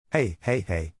Hey, hey,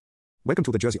 hey. Welcome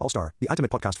to the Jersey All-Star, the ultimate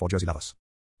podcast for jersey lovers.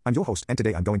 I'm your host, and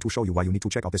today I'm going to show you why you need to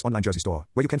check out this online jersey store,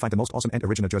 where you can find the most awesome and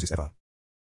original jerseys ever.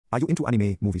 Are you into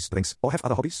anime, movies, drinks, or have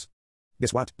other hobbies?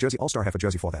 Guess what? Jersey All-Star have a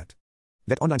jersey for that.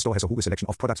 That online store has a whole selection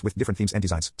of products with different themes and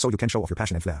designs, so you can show off your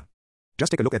passion and flair.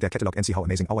 Just take a look at their catalog and see how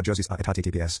amazing our jerseys are at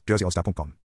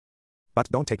https://jerseyallstar.com. But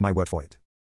don't take my word for it.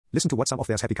 Listen to what some of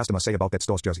their happy customers say about that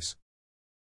store's jerseys.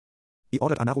 He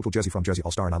ordered a Naruto jersey from Jersey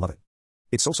All-Star and I love it.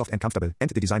 It's so soft and comfortable, and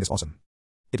the design is awesome.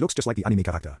 It looks just like the anime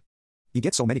character. He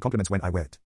gets so many compliments when I wear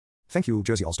it. Thank you,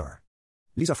 Jersey All-Star.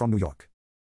 Lisa from New York.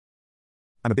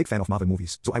 I'm a big fan of Marvel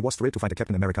movies, so I was thrilled to find a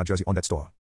Captain America jersey on that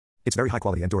store. It's very high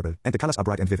quality and durable, and the colors are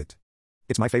bright and vivid.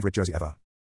 It's my favorite jersey ever.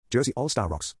 Jersey All-Star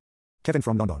rocks. Kevin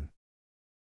from London.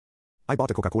 I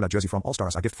bought a Coca-Cola jersey from All-Star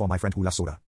as a gift for my friend who loves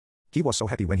soda. He was so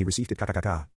happy when he received it.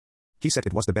 KKKK. He said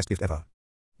it was the best gift ever.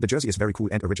 The jersey is very cool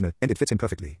and original, and it fits him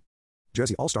perfectly.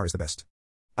 Jersey All-Star is the best.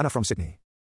 Anna from Sydney.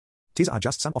 These are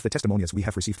just some of the testimonials we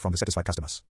have received from the satisfied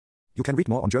customers. You can read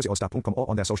more on jerseyallstar.com or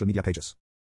on their social media pages.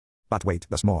 But wait,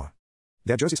 there's more.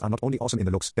 Their jerseys are not only awesome in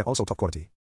the looks, they're also top quality.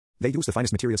 They use the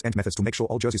finest materials and methods to make sure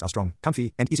all jerseys are strong,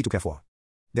 comfy, and easy to care for.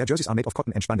 Their jerseys are made of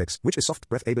cotton and spandex, which is soft,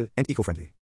 breathable, and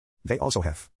eco-friendly. They also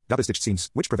have double-stitched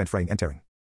seams, which prevent fraying and tearing.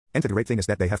 And the great thing is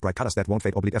that they have bright colors that won't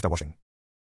fade or bleed after washing.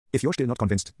 If you're still not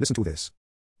convinced, listen to this.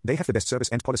 They have the best service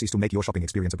and policies to make your shopping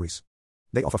experience a breeze.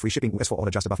 They offer free shipping US for order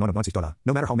just above $99,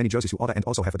 no matter how many jerseys you order, and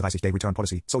also have a 30-day return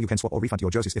policy, so you can swap or refund your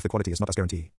jerseys if the quality is not as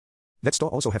guaranteed. That store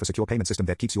also have a secure payment system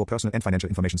that keeps your personal and financial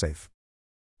information safe.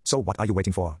 So what are you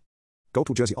waiting for? Go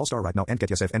to Jersey All-Star right now and get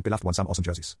yourself and beloved one some awesome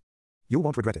jerseys. You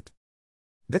won't regret it.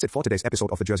 That's it for today's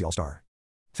episode of the Jersey All-Star.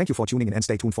 Thank you for tuning in and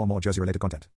stay tuned for more jersey-related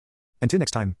content. Until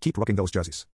next time, keep rocking those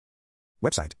jerseys.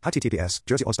 Website,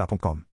 https://jerseyallstar.com